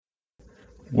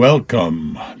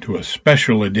Welcome to a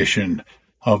special edition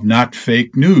of Not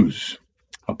Fake News,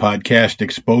 a podcast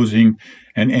exposing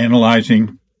and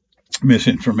analyzing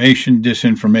misinformation,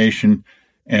 disinformation,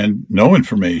 and no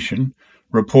information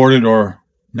reported or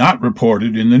not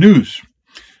reported in the news.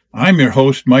 I'm your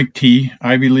host, Mike T.,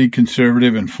 Ivy League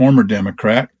conservative and former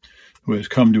Democrat who has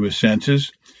come to his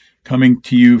senses, coming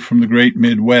to you from the great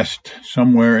Midwest,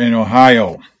 somewhere in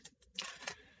Ohio.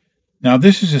 Now,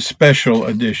 this is a special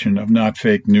edition of Not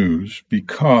Fake News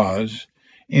because,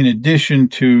 in addition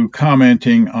to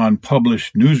commenting on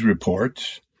published news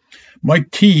reports, Mike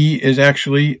T. is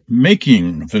actually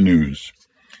making the news.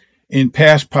 In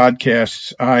past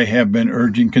podcasts, I have been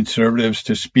urging conservatives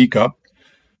to speak up,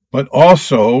 but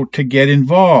also to get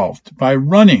involved by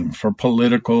running for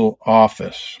political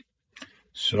office.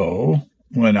 So,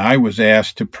 when I was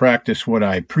asked to practice what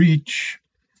I preach,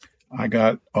 I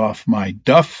got off my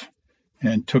duff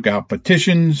and took out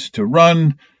petitions to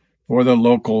run for the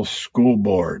local school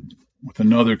board with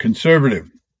another conservative.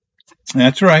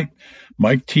 That's right,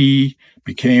 Mike T.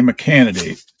 became a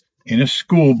candidate in a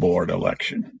school board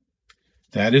election.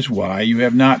 That is why you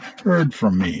have not heard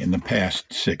from me in the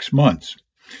past 6 months.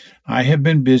 I have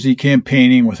been busy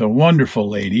campaigning with a wonderful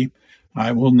lady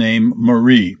I will name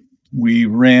Marie. We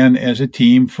ran as a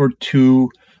team for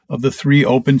 2 of the 3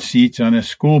 open seats on a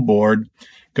school board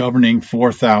governing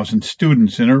 4,000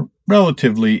 students in a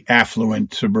relatively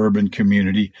affluent suburban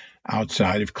community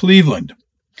outside of Cleveland.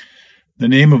 The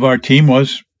name of our team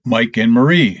was Mike and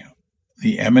Marie,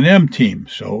 the M&M team,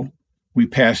 so we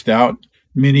passed out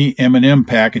mini M&M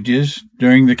packages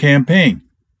during the campaign.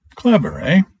 Clever,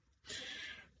 eh?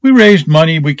 We raised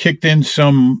money, we kicked in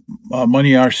some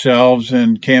money ourselves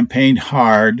and campaigned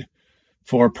hard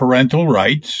for parental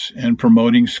rights and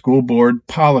promoting school board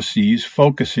policies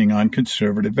focusing on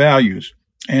conservative values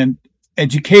and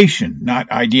education,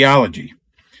 not ideology.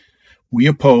 We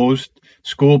opposed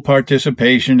school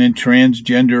participation in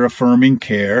transgender affirming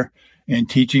care and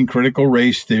teaching critical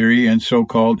race theory and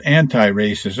so-called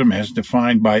anti-racism as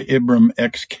defined by Ibram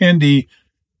X. Kendi,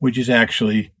 which is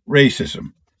actually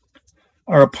racism.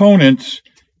 Our opponents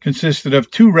consisted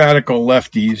of 2 radical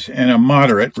lefties and a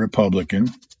moderate Republican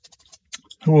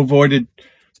who avoided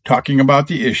talking about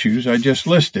the issues I just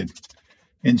listed.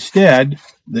 Instead,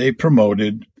 they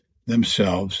promoted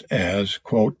themselves as,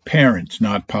 quote, parents,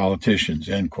 not politicians,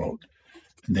 end quote.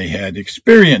 And they had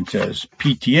experience as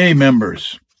PTA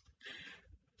members.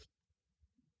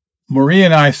 Marie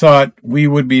and I thought we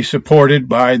would be supported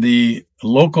by the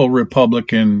local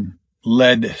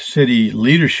Republican-led city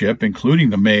leadership,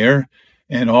 including the mayor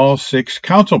and all 6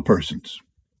 councilpersons,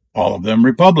 all of them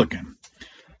Republican.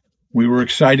 We were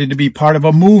excited to be part of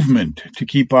a movement to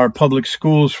keep our public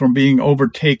schools from being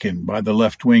overtaken by the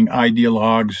left-wing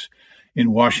ideologues in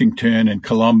Washington and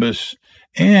Columbus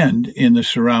and in the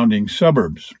surrounding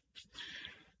suburbs.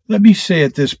 Let me say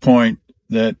at this point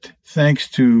that thanks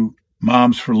to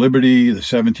Moms for Liberty, the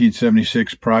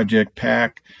 1776 Project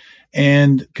PAC,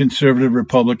 and conservative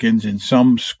Republicans in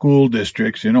some school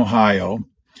districts in Ohio,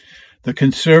 the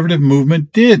conservative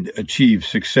movement did achieve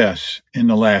success in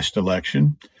the last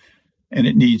election, and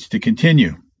it needs to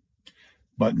continue,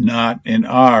 but not in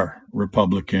our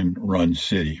Republican-run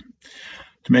city.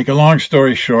 To make a long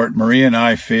story short, Marie and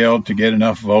I failed to get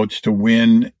enough votes to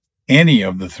win any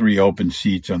of the 3 open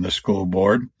seats on the school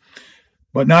board,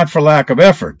 but not for lack of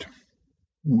effort.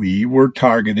 We were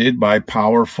targeted by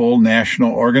powerful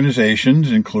national organizations,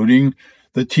 including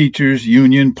the Teachers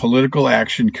Union Political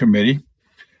Action Committee,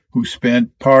 who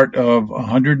spent part of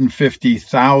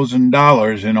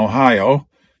 $150,000 in Ohio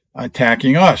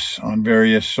attacking us on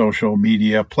various social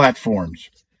media platforms.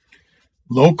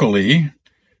 Locally,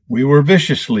 we were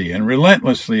viciously and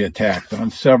relentlessly attacked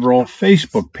on several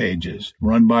Facebook pages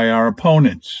run by our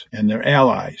opponents and their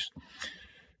allies,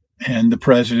 and the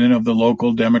president of the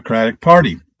local Democratic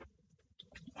Party.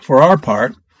 For our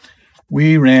part,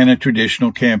 we ran a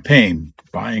traditional campaign,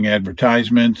 buying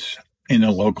advertisements in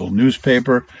a local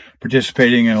newspaper,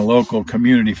 participating in a local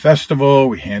community festival.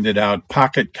 We handed out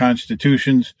pocket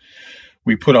constitutions.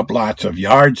 We put up lots of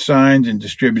yard signs and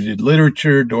distributed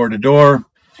literature door to door.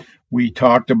 We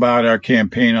talked about our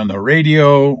campaign on the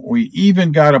radio. We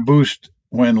even got a boost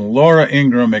when Laura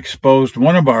Ingraham exposed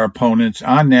one of our opponents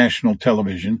on national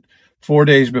television 4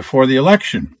 days before the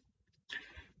election.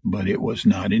 But it was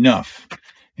not enough.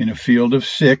 In a field of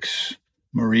 6,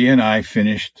 Marie and I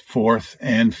finished 4th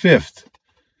and 5th.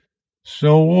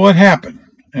 So what happened,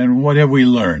 and what have we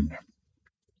learned?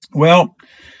 Well,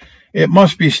 it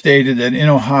must be stated that in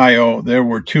Ohio, there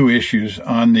were 2 issues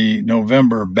on the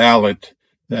November ballot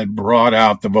that brought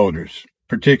out the voters,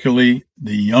 particularly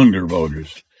the younger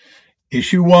voters.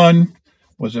 Issue 1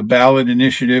 was a ballot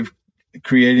initiative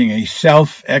creating a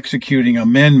self-executing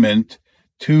amendment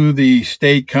to the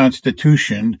state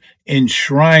constitution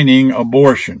enshrining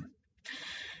abortion.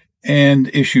 And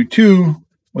issue 2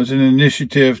 was an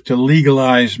initiative to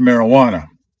legalize marijuana.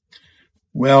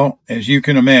 Well, as you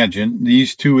can imagine,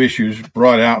 these two issues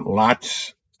brought out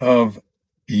lots of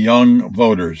young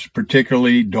voters,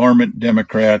 particularly dormant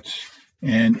Democrats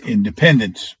and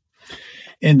independents.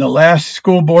 In the last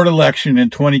school board election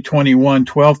in 2021,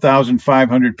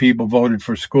 12,500 people voted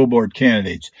for school board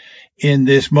candidates. In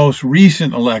this most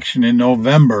recent election in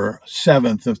November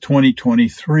 7th of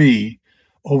 2023,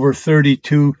 over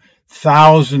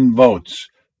 32,000 votes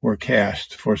were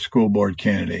cast for school board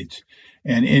candidates,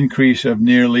 an increase of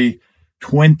nearly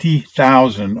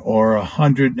 20,000 or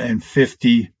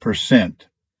 150%.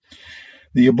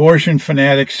 The abortion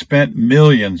fanatics spent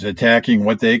millions attacking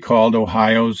what they called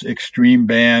Ohio's extreme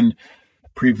ban,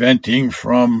 preventing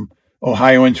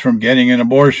Ohioans from getting an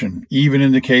abortion, even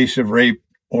in the case of rape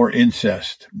or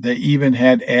incest. They even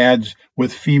had ads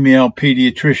with female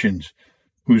pediatricians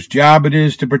whose job it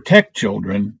is to protect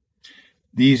children.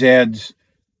 These ads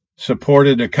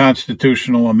supported a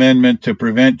constitutional amendment to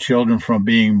prevent children from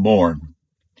being born.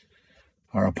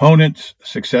 Our opponents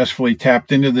successfully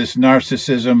tapped into this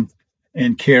narcissism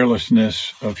and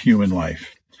carelessness of human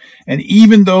life. And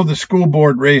even though the school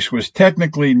board race was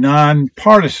technically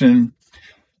nonpartisan,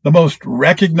 the most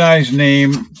recognized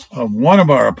name of one of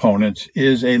our opponents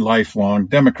is a lifelong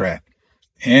Democrat.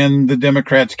 And the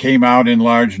Democrats came out in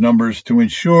large numbers to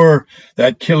ensure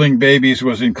that killing babies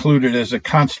was included as a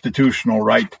constitutional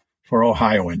right for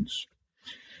Ohioans.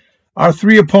 Our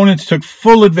three opponents took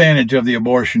full advantage of the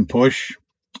abortion push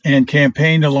and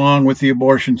campaigned along with the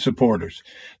abortion supporters.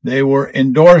 They were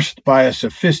endorsed by a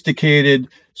sophisticated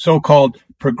so-called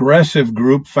progressive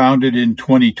group founded in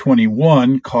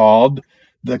 2021 called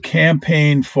the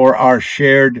Campaign for Our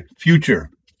Shared Future,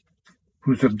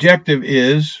 whose objective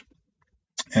is,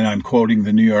 and I'm quoting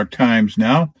the New York Times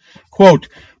now, quote,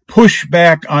 push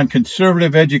back on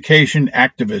conservative education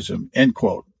activism, end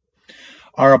quote.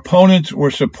 Our opponents were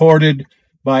supported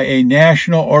by a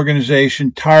national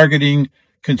organization targeting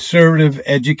conservative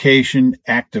education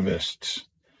activists.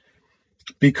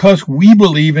 Because we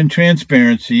believe in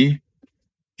transparency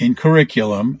in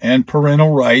curriculum and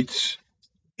parental rights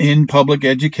in public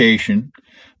education,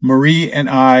 Marie and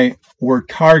I were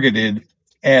targeted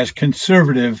as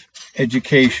conservative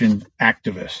education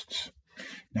activists.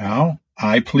 Now,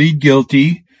 I plead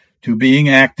guilty to being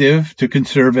active to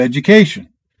conserve education,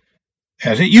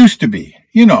 as it used to be,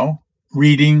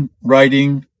 reading,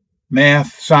 writing,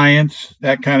 math, science,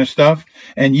 that kind of stuff.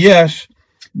 And yes,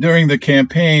 during the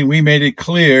campaign, we made it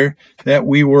clear that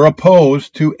we were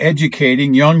opposed to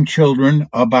educating young children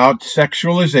about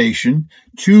sexualization,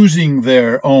 choosing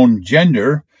their own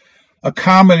gender,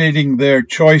 accommodating their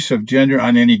choice of gender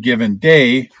on any given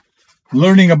day,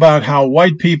 learning about how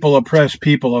white people oppress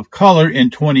people of color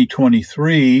in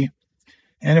 2023,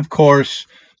 and of course,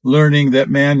 learning that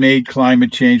man-made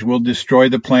climate change will destroy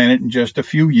the planet in just a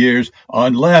few years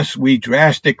unless we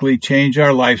drastically change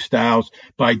our lifestyles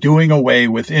by doing away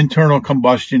with internal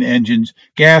combustion engines,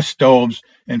 gas stoves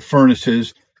and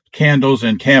furnaces, candles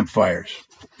and campfires.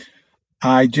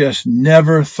 I just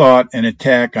never thought an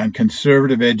attack on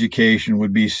conservative education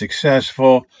would be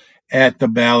successful at the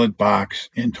ballot box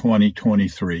in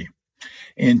 2023.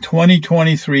 In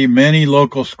 2023, many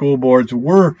local school boards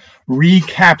were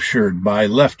recaptured by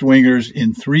left-wingers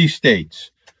in 3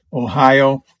 states,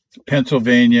 Ohio,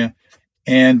 Pennsylvania,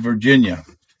 and Virginia.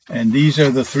 And these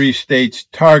are the 3 states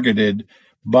targeted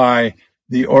by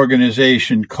the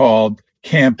organization called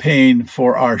Campaign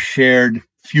for Our Shared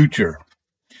Future.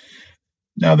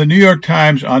 Now, the New York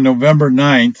Times on November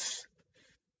 9th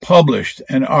published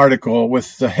an article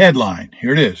with the headline,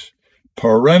 here it is,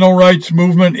 Parental rights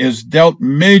movement is dealt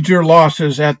major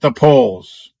losses at the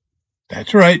polls.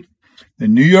 That's right. The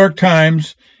New York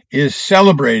Times is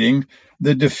celebrating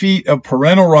the defeat of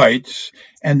parental rights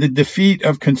and the defeat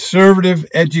of conservative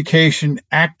education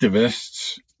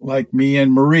activists like me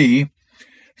and Marie,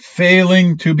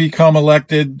 failing to become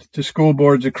elected to school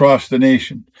boards across the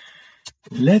nation.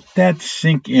 Let that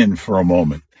sink in for a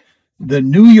moment. The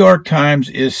New York Times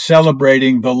is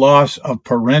celebrating the loss of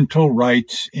parental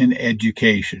rights in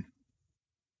education.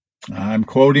 I'm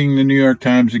quoting the New York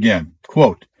Times again.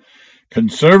 Quote,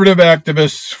 conservative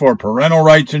activists for parental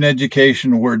rights in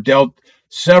education were dealt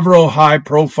several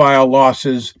high-profile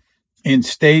losses in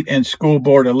state and school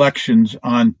board elections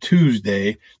on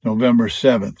Tuesday, November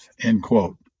 7th, end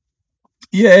quote.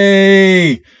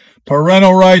 Yay!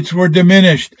 Parental rights were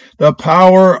diminished. The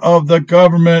power of the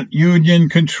government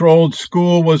union-controlled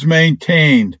school was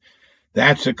maintained.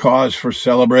 That's a cause for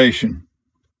celebration.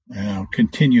 And I'll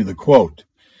continue the quote.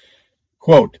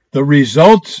 Quote, the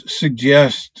results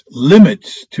suggest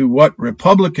limits to what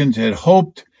Republicans had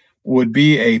hoped would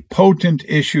be a potent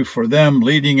issue for them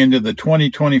leading into the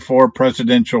 2024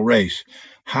 presidential race.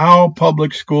 How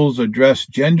public schools address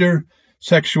gender,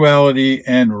 sexuality,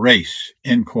 and race,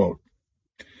 end quote.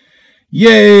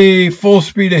 Yay, full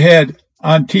speed ahead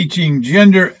on teaching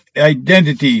gender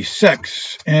identity,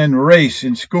 sex, and race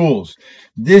in schools.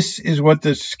 This is what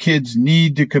the kids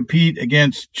need to compete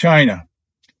against China.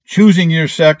 Choosing your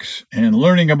sex and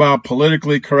learning about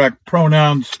politically correct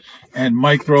pronouns and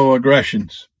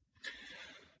microaggressions.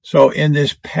 So in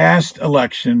this past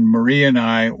election, Maria and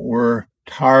I were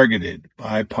targeted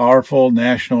by powerful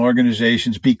national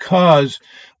organizations because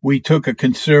we took a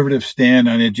conservative stand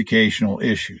on educational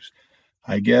issues.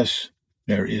 I guess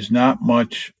there is not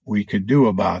much we could do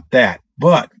about that.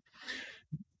 But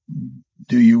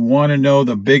do you want to know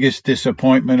the biggest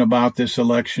disappointment about this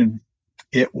election?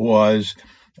 It was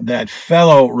that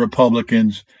fellow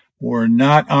Republicans were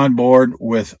not on board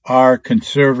with our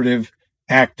conservative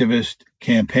activist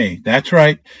campaign. That's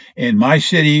right. In my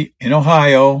city, in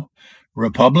Ohio,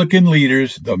 Republican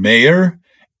leaders, the mayor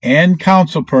and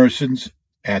council persons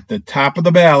at the top of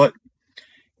the ballot,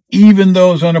 even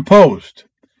those unopposed,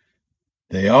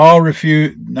 they all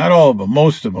refused, not all of them,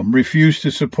 most of them, refused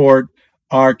to support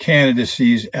our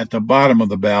candidacies at the bottom of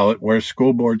the ballot where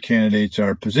school board candidates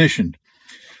are positioned.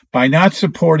 By not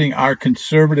supporting our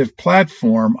conservative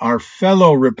platform, our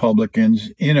fellow Republicans,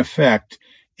 in effect,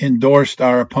 endorsed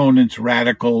our opponent's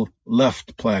radical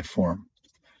left platform.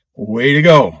 Way to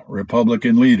go,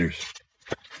 Republican leaders.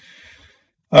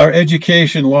 Our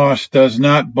education loss does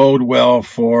not bode well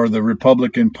for the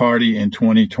Republican Party in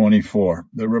 2024.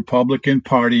 The Republican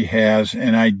Party has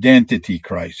an identity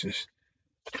crisis.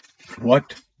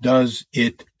 What does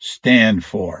it stand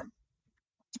for?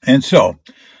 And so,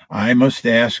 I must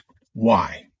ask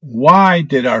why. Why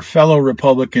did our fellow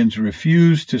Republicans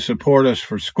refuse to support us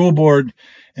for school board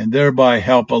and thereby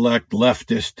help elect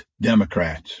leftist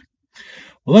Democrats?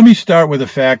 Well, let me start with the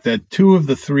fact that two of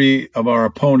the three of our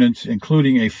opponents,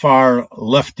 including a far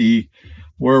lefty,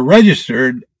 were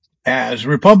registered as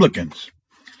Republicans.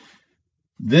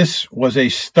 This was a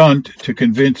stunt to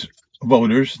convince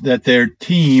voters that their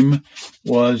team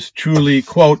was truly,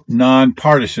 quote,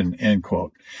 nonpartisan, end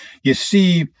quote. You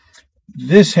see,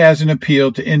 this has an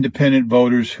appeal to independent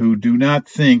voters who do not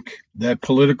think that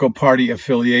political party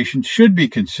affiliation should be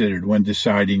considered when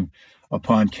deciding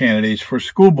upon candidates for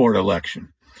school board election.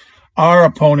 Our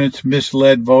opponents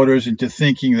misled voters into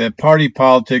thinking that party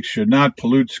politics should not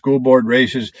pollute school board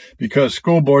races because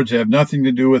school boards have nothing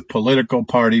to do with political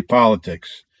party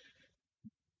politics.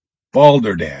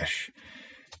 Balderdash.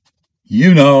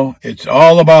 You know, it's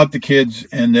all about the kids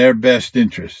and their best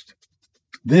interest.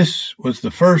 This was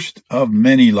the first of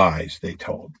many lies they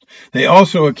told. They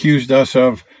also accused us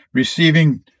of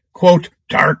receiving, quote,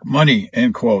 dark money,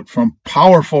 end quote, from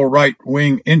powerful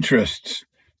right-wing interests,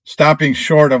 stopping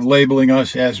short of labeling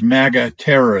us as MAGA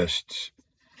terrorists.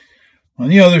 On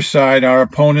the other side, our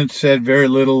opponents said very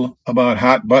little about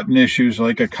hot-button issues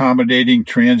like accommodating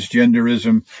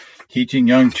transgenderism, teaching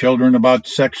young children about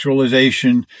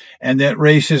sexualization, and that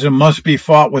racism must be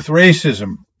fought with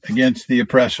racism against the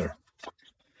oppressor.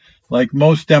 Like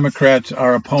most Democrats,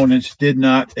 our opponents did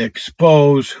not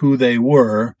expose who they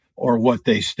were or what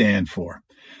they stand for.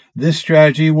 This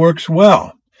strategy works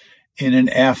well in an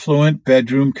affluent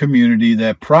bedroom community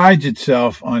that prides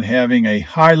itself on having a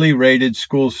highly rated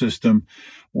school system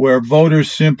where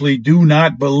voters simply do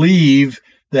not believe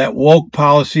that woke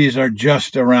policies are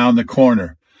just around the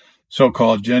corner.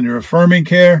 So-called gender-affirming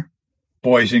care,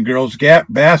 boys and girls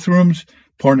bathrooms,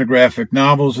 pornographic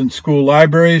novels in school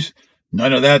libraries.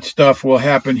 None of that stuff will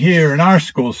happen here in our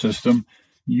school system.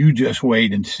 You just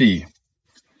wait and see.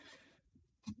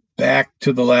 Back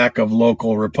to the lack of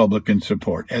local Republican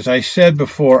support. As I said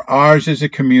before, ours is a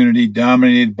community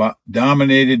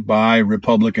dominated by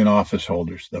Republican office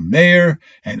holders. The mayor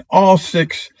and all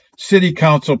 6 city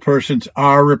council persons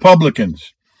are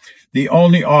Republicans. The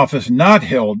only office not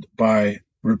held by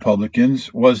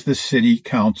Republicans was the city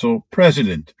council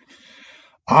president.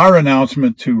 Our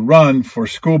announcement to run for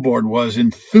school board was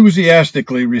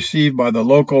enthusiastically received by the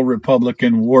local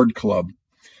Republican ward club.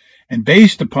 And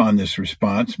based upon this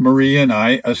response, Maria and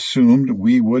I assumed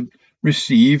we would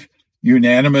receive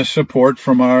unanimous support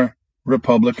from our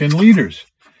Republican leaders.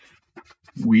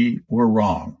 We were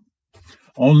wrong.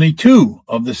 Only 2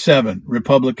 of the 7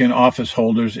 Republican office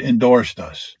holders endorsed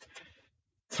us.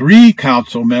 3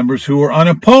 council members who were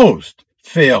unopposed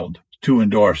failed to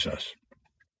endorse us.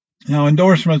 Now,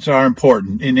 endorsements are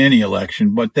important in any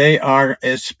election, but they are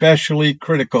especially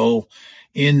critical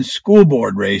in school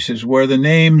board races where the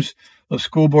names of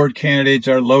school board candidates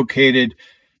are located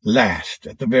last,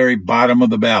 at the very bottom of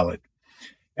the ballot.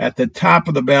 At the top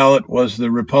of the ballot was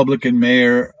the Republican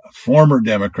mayor, a former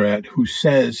Democrat, who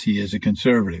says he is a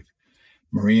conservative.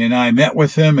 Maria and I met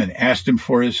with him and asked him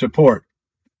for his support.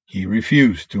 He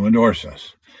refused to endorse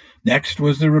us. Next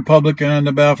was the Republican on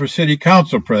the ballot for city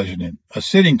council president, a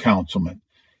sitting councilman.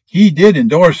 He did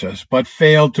endorse us, but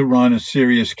failed to run a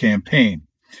serious campaign.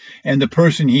 And the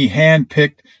person he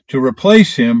handpicked to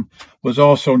replace him was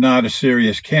also not a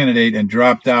serious candidate and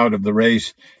dropped out of the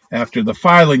race after the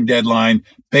filing deadline,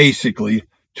 basically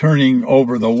turning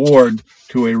over the ward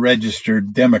to a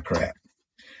registered Democrat.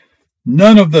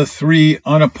 None of the 3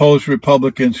 unopposed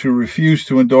Republicans who refused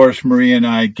to endorse Maria and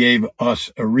I gave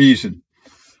us a reason.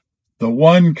 The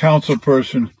one council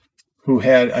person who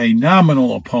had a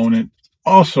nominal opponent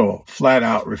also flat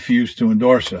out refused to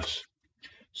endorse us.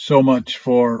 So much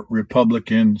for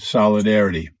Republican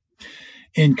solidarity.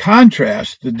 In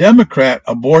contrast, the Democrat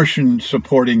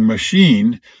abortion-supporting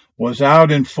machine was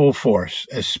out in full force,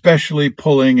 especially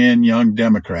pulling in young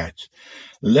Democrats.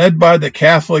 Led by the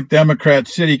Catholic Democrat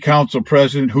City Council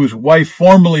president, whose wife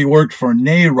formerly worked for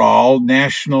NARAL,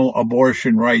 National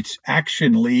Abortion Rights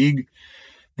Action League,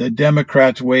 the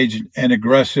Democrats waged an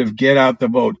aggressive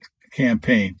get-out-the-vote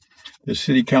campaign. The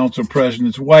city council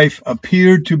president's wife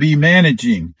appeared to be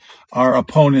managing our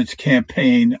opponent's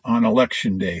campaign on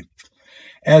Election Day.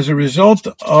 As a result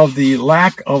of the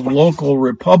lack of local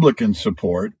Republican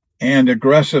support and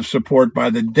aggressive support by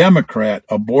the Democrat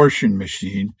abortion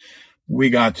machine,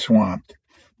 we got swamped.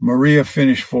 Maria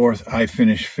finished 4th, I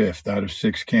finished 5th out of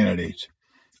 6 candidates.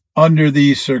 Under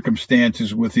these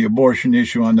circumstances, with the abortion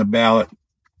issue on the ballot,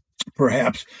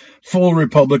 perhaps full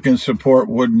Republican support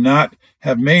would not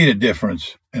have made a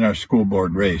difference in our school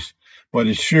board race, but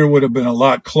it sure would have been a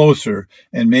lot closer,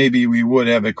 and maybe we would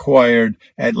have acquired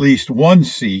at least 1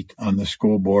 seat on the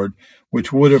school board,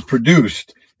 which would have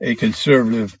produced a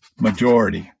conservative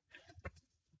majority.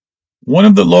 One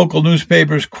of the local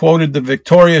newspapers quoted the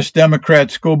victorious Democrat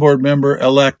school board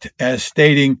member-elect as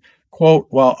stating, quote,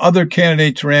 "While other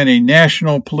candidates ran a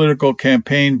national political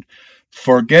campaign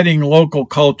forgetting local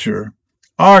culture,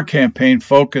 our campaign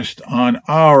focused on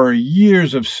our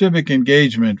years of civic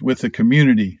engagement with the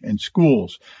community and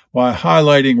schools while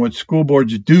highlighting what school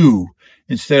boards do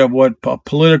instead of what a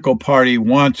political party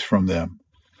wants from them."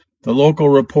 The local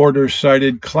reporter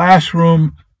cited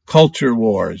classroom culture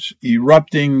wars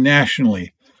erupting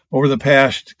nationally over the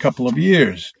past couple of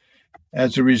years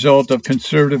as a result of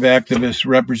conservative activists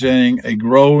representing a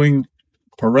growing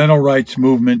parental rights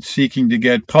movement seeking to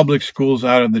get public schools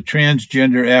out of the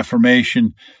transgender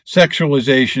affirmation,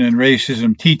 sexualization, and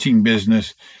racism teaching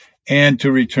business, and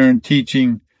to return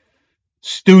teaching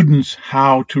students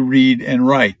how to read and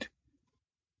write.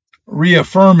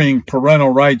 Reaffirming parental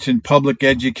rights in public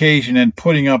education and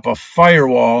putting up a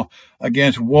firewall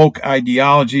against woke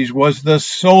ideologies was the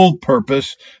sole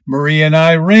purpose Maria and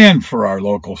I ran for our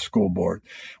local school board.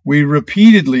 We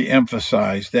repeatedly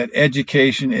emphasized that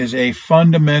education is a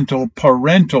fundamental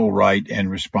parental right and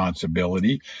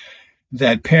responsibility,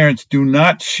 that parents do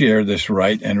not share this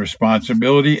right and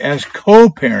responsibility as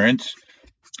co-parents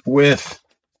with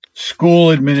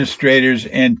school administrators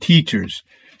and teachers.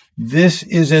 This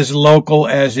is as local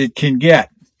as it can get.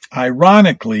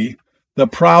 Ironically, the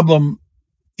problem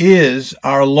is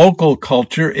our local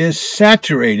culture is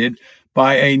saturated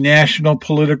by a national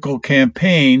political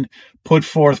campaign put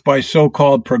forth by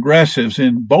so-called progressives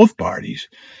in both parties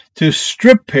to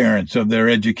strip parents of their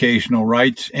educational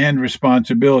rights and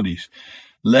responsibilities.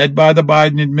 Led by the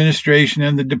Biden administration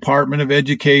and the Department of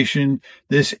Education,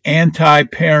 this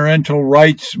anti-parental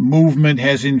rights movement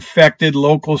has infected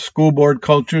local school board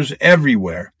cultures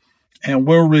everywhere and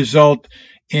will result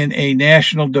in a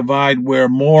national divide where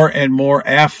more and more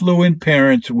affluent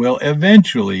parents will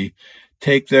eventually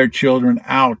take their children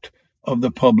out of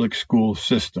the public school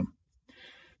system.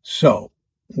 So,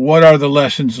 what are the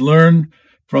lessons learned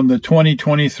from the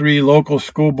 2023 local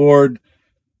school board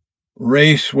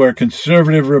race where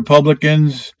conservative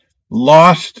Republicans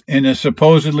lost in a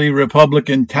supposedly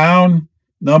Republican town?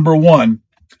 Number 1,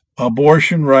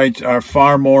 abortion rights are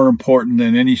far more important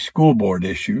than any school board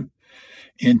issue.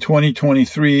 In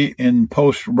 2023, in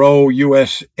post-Roe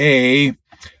USA,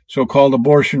 so-called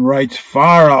abortion rights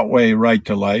far outweigh right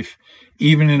to life,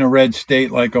 even in a red state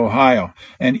like Ohio,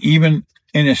 and even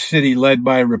in a city led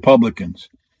by Republicans.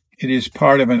 It is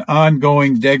part of an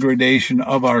ongoing degradation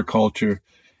of our culture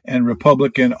and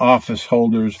Republican office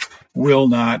holders will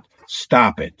not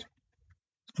stop it.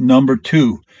 Number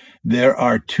two, there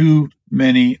are too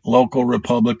many local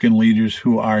Republican leaders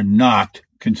who are not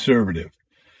conservative,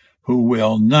 who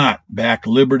will not back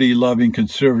liberty-loving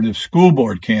conservative school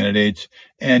board candidates,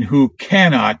 and who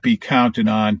cannot be counted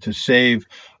on to save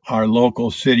our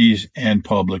local cities and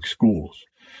public schools.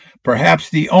 Perhaps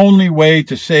the only way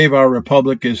to save our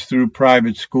republic is through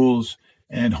private schools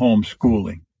and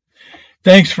homeschooling.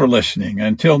 Thanks for listening.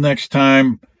 Until next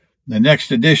time, the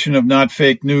next edition of Not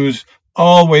Fake News,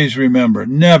 always remember,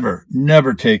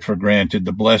 never take for granted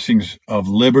the blessings of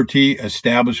liberty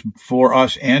established for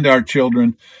us and our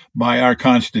children by our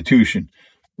Constitution.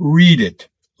 Read it,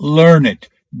 learn it,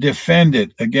 defend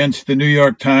it against the New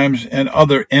York Times and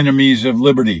other enemies of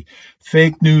liberty.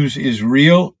 Fake news is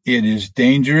real, it is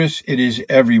dangerous, it is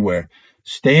everywhere.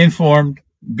 Stay informed,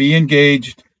 be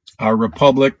engaged. Our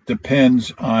republic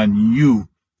depends on you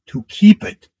to keep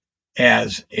it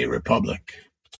as a republic.